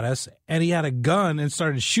yelling at us, and he had a gun and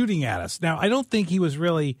started shooting at us. Now, I don't think he was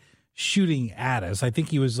really shooting at us. I think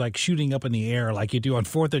he was like shooting up in the air like you do on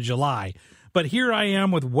 4th of July. But here I am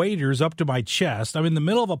with waders up to my chest. I'm in the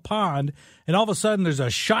middle of a pond, and all of a sudden there's a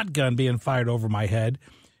shotgun being fired over my head.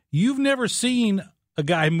 You've never seen a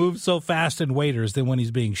guy move so fast in waders than when he's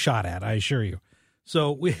being shot at, I assure you.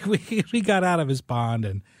 So we got out of his pond,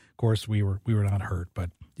 and of course we were not hurt,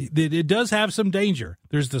 but it does have some danger.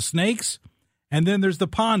 There's the snakes, and then there's the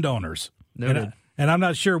pond owners. And I'm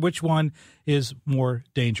not sure which one is more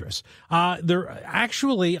dangerous.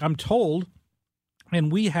 Actually, I'm told,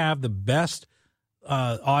 and we have the best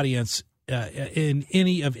audience in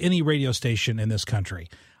any radio station in this country.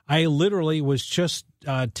 I literally was just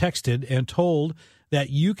texted and told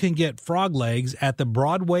that you can get frog legs at the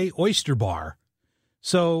Broadway Oyster Bar.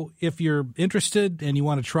 So if you're interested and you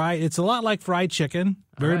want to try, it's a lot like fried chicken,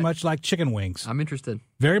 very much like chicken wings. I'm interested.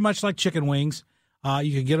 Very much like chicken wings.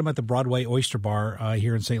 You can get them at the Broadway Oyster Bar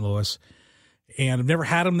here in St. Louis. And I've never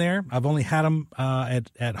had them there. I've only had them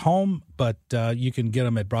at home, but you can get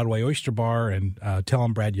them at Broadway Oyster Bar, and tell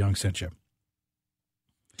them Brad Young sent you.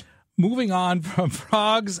 Moving on from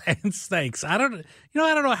frogs and snakes. I don't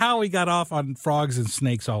know how we got off on frogs and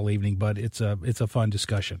snakes all evening, but it's a fun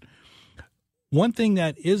discussion. One thing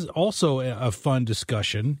that is also a fun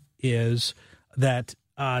discussion is that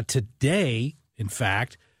today, in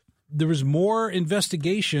fact, there was more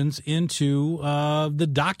investigations into the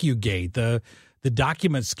DocuGate, the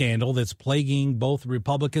document scandal that's plaguing both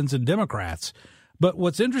Republicans and Democrats. But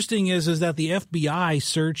what's interesting is that the FBI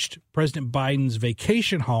searched President Biden's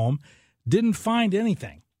vacation home, didn't find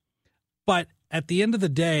anything. But at the end of the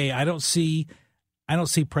day, I don't see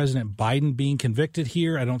President Biden being convicted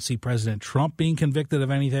here. I don't see President Trump being convicted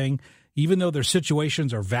of anything, even though their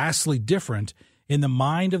situations are vastly different in the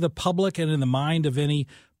mind of the public and in the mind of any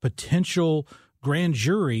potential grand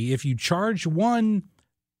jury. If you charge one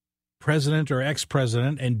president or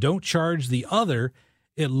ex-president and don't charge the other,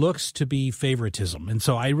 it looks to be favoritism. And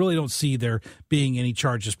so I really don't see there being any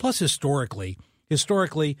charges. Plus, historically,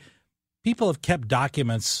 people have kept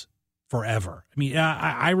documents forever. I mean,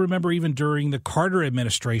 I remember even during the Carter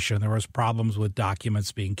administration, there was problems with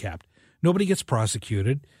documents being kept. Nobody gets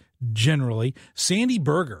prosecuted, generally. Sandy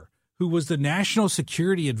Berger, who was the national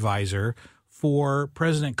security advisor for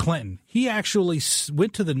President Clinton, he actually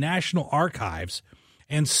went to the National Archives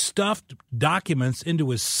and stuffed documents into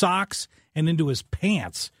his socks and into his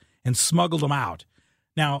pants and smuggled them out.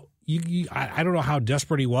 Now, I don't know how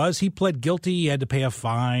desperate he was. He pled guilty. He had to pay a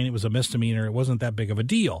fine. It was a misdemeanor. It wasn't that big of a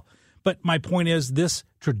deal. But my point is, this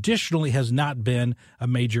traditionally has not been a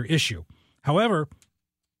major issue. However,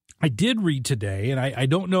 I did read today, and I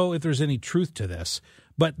don't know if there's any truth to this,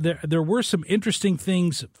 but there were some interesting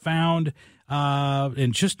things found,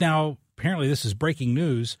 and just now, apparently this is breaking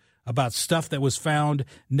news, about stuff that was found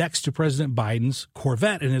next to President Biden's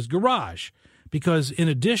Corvette in his garage. Because in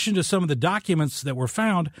addition to some of the documents that were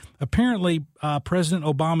found, apparently President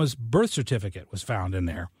Obama's birth certificate was found in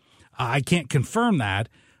there. I can't confirm that,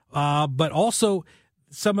 but also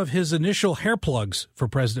some of his initial hair plugs for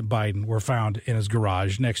President Biden were found in his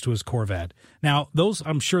garage next to his Corvette. Now, those,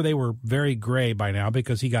 I'm sure they were very gray by now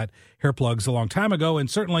because he got hair plugs a long time ago, and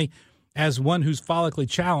certainly as one who's follically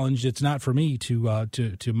challenged, it's not for me to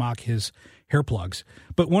mock his hair plugs.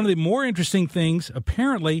 But one of the more interesting things,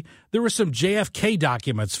 apparently, there were some JFK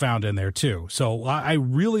documents found in there too. So I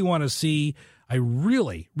really want to see. I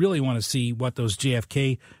really want to see what those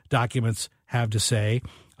JFK documents have to say.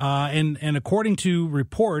 And according to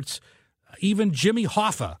reports, even Jimmy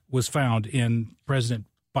Hoffa was found in President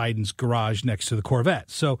Biden's garage next to the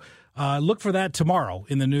Corvette. So look for that tomorrow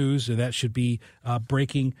in the news, and that should be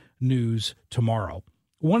breaking news tomorrow.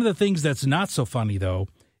 One of the things that's not so funny, though,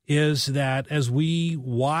 is that as we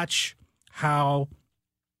watch how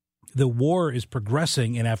the war is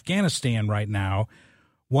progressing in Afghanistan right now,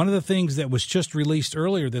 one of the things that was just released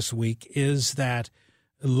earlier this week is that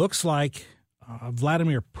it looks like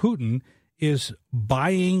Vladimir Putin is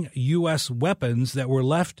buying U.S. weapons that were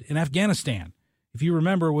left in Afghanistan. If you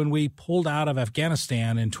remember when we pulled out of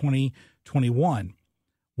Afghanistan in 2021,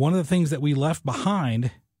 one of the things that we left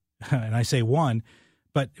behind, and I say one,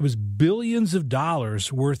 but it was billions of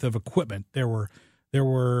dollars worth of equipment. There were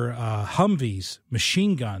Humvees,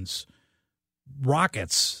 machine guns,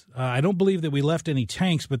 rockets. I don't believe that we left any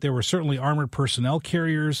tanks, but there were certainly armored personnel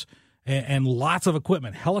carriers and lots of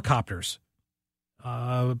equipment, helicopters.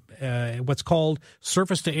 What's called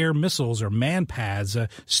surface-to-air missiles or man-pads.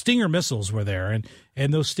 Stinger missiles were there,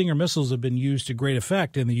 and those Stinger missiles have been used to great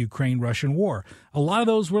effect in the Ukraine-Russian war. A lot of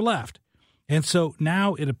those were left. And so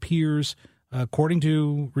now it appears, according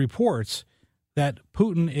to reports, that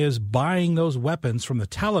Putin is buying those weapons from the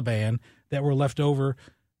Taliban that were left over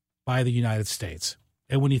by the United States.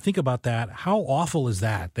 And when you think about that, how awful is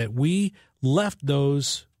that we left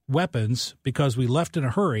those weapons because we left in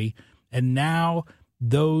a hurry, and now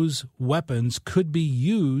those weapons could be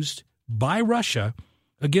used by Russia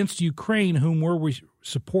against Ukraine, whom we're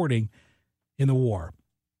supporting in the war.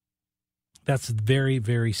 That's very,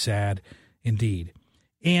 very sad indeed.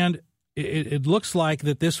 And it looks like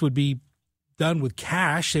that this would be done with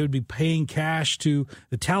cash. They would be paying cash to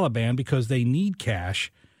the Taliban because they need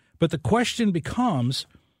cash. But the question becomes,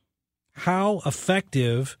 how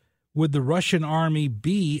effective would the Russian army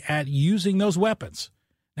be at using those weapons?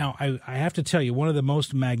 Now, I have to tell you, one of the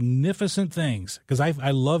most magnificent things, because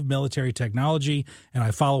I love military technology and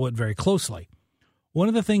I follow it very closely. One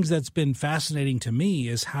of the things that's been fascinating to me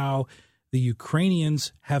is how the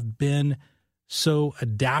Ukrainians have been so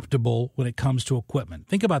adaptable when it comes to equipment.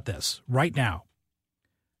 Think about this right now.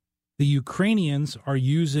 The Ukrainians are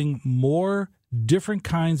using more different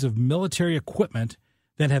kinds of military equipment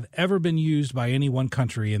than have ever been used by any one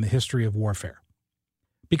country in the history of warfare.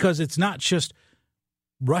 Because it's not just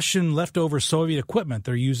Russian leftover Soviet equipment.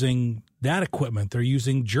 They're using that equipment. They're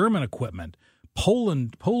using German equipment,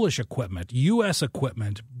 Polish equipment, U.S.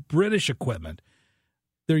 equipment, British equipment.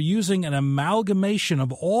 They're using an amalgamation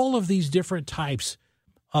of all of these different types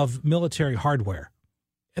of military hardware.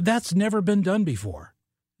 That's never been done before.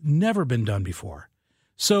 Never been done before.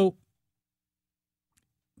 So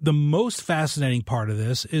the most fascinating part of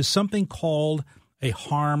this is something called a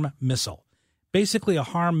HARM missile. Basically, a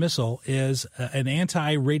HARM missile is an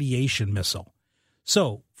anti-radiation missile.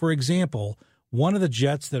 So, for example, one of the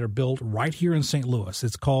jets that are built right here in St. Louis,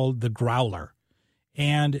 it's called the Growler.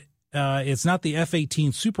 And it's not the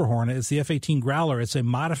F-18 Super Hornet, it's the F-18 Growler. It's a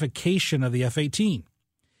modification of the F-18.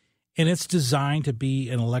 And it's designed to be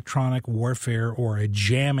an electronic warfare or a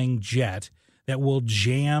jamming jet that will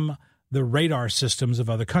jam the radar systems of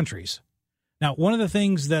other countries. Now, one of the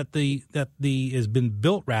things that has been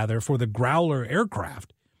built for the Growler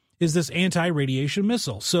aircraft is this anti-radiation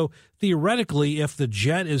missile. So theoretically, if the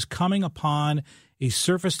jet is coming upon a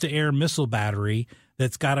surface-to-air missile battery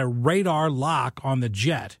that's got a radar lock on the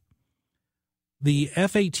jet, the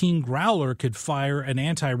F-18 Growler could fire an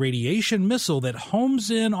anti-radiation missile that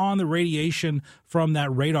homes in on the radiation from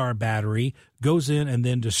that radar battery, goes in, and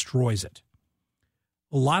then destroys it.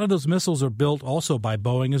 A lot of those missiles are built also by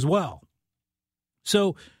Boeing as well.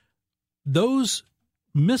 So those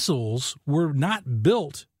missiles were not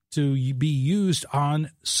built to be used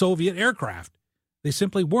on Soviet aircraft. They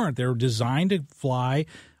simply weren't. They were designed to fly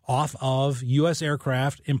off of U.S.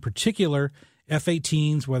 aircraft, in particular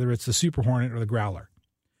F-18s, whether it's the Super Hornet or the Growler.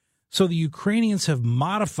 So the Ukrainians have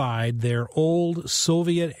modified their old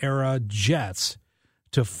Soviet-era jets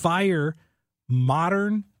to fire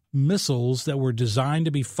modern missiles that were designed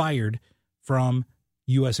to be fired from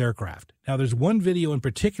U.S. aircraft. Now, there's one video in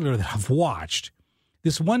particular that I've watched.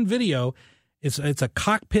 This one video, it's a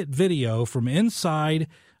cockpit video from inside,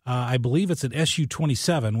 I believe it's an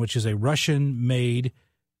Su-27, which is a Russian-made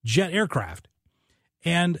jet aircraft.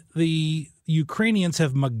 And the Ukrainians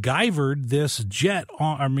have MacGyvered this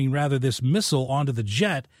this missile onto the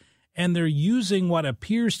jet, and they're using what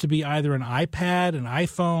appears to be either an iPad, an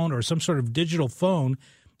iPhone, or some sort of digital phone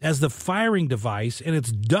as the firing device, and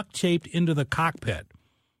it's duct taped into the cockpit.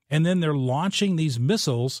 And then they're launching these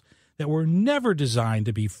missiles that were never designed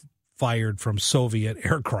to be fired from Soviet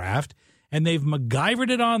aircraft, and they've MacGyvered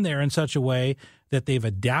it on there in such a way that they've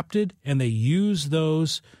adapted and they use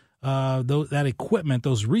that equipment,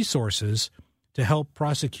 those resources, to help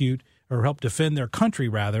prosecute or help defend their country,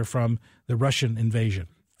 rather, from the Russian invasion.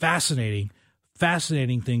 Fascinating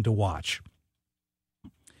thing to watch.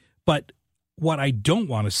 But what I don't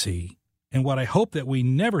want to see, and what I hope that we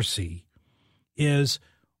never see, is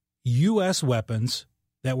U.S. weapons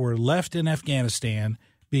that were left in Afghanistan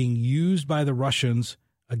being used by the Russians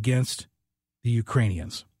against the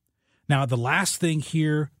Ukrainians. Now, the last thing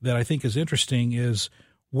here that I think is interesting is,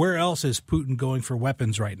 where else is Putin going for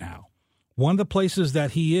weapons right now? One of the places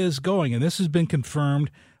that he is going, and this has been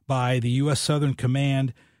confirmed by the U.S. Southern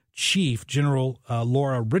Command Chief, General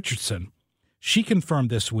Laura Richardson, she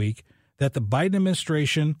confirmed this week that the Biden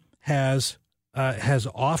administration has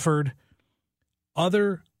offered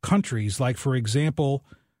other countries, like, for example,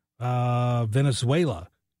 Venezuela,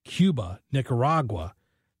 Cuba, Nicaragua,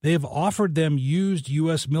 they have offered them used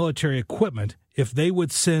U.S. military equipment if they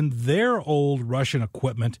would send their old Russian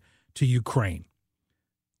equipment to Ukraine.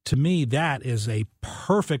 To me, that is a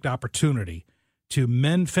perfect opportunity to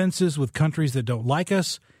mend fences with countries that don't like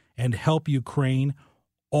us and help Ukraine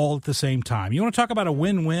all at the same time. You want to talk about a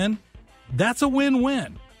win-win? That's a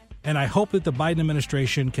win-win. And I hope that the Biden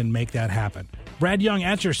administration can make that happen. Brad Young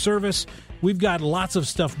at your service. We've got lots of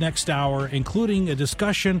stuff next hour, including a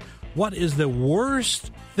discussion. What is the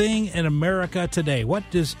worst thing in America today? What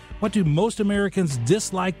do most Americans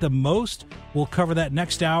dislike the most? We'll cover that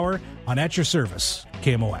next hour on At Your Service,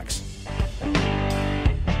 KMOX.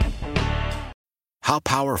 How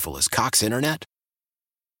powerful is Cox Internet?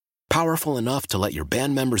 Powerful enough to let your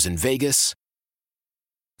band members in Vegas,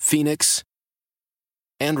 Phoenix,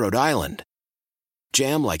 and Rhode Island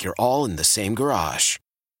jam like you're all in the same garage.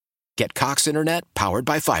 Get Cox Internet powered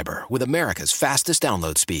by fiber with America's fastest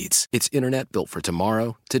download speeds. It's internet built for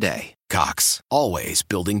tomorrow, today. Cox, always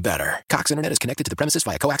building better. Cox Internet is connected to the premises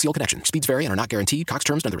via coaxial connection. Speeds vary and are not guaranteed. Cox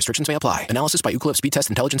terms and other restrictions may apply. Analysis by Ookla Speed Test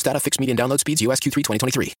Intelligence Data. Fixed median download speeds. US Q3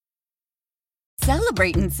 2023.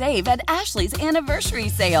 Celebrate and save at Ashley's Anniversary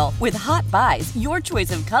Sale. With Hot Buys, your choice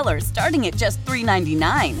of colors starting at just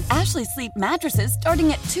 $3.99. Ashley Sleep mattresses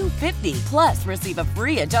starting at $2.50. Plus, receive a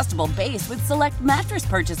free adjustable base with select mattress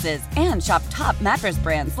purchases. And shop top mattress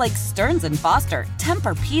brands like Stearns & Foster,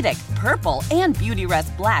 Tempur-Pedic, Purple, and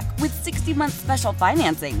Beautyrest Black with 60-month special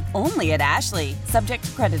financing. Only at Ashley. Subject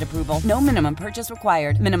to credit approval. No minimum purchase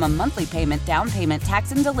required. Minimum monthly payment, down payment,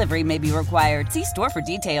 tax, and delivery may be required. See store for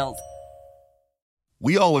details.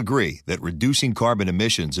 We all agree that reducing carbon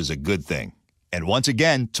emissions is a good thing. And once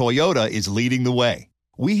again, Toyota is leading the way.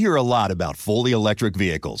 We hear a lot about fully electric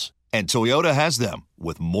vehicles, and Toyota has them,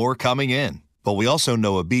 with more coming in. But we also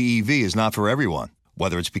know a BEV is not for everyone,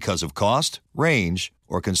 whether it's because of cost, range,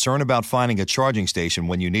 or concern about finding a charging station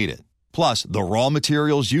when you need it. Plus, the raw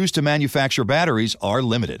materials used to manufacture batteries are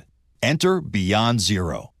limited. Enter Beyond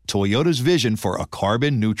Zero, Toyota's vision for a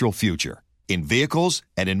carbon-neutral future. In vehicles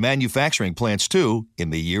and in manufacturing plants, too, in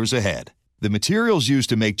the years ahead. The materials used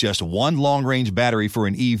to make just one long-range battery for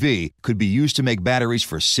an EV could be used to make batteries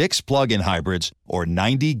for 6 plug-in hybrids or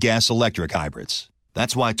 90 gas-electric hybrids.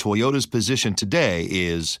 That's why Toyota's position today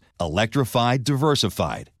is electrified,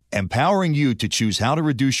 diversified, empowering you to choose how to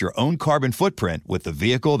reduce your own carbon footprint with the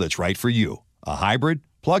vehicle that's right for you, a hybrid,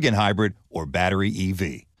 plug-in hybrid, or battery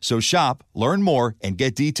EV. So shop, learn more, and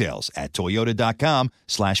get details at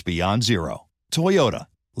toyota.com/beyond zero. Toyota,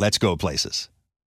 let's go places.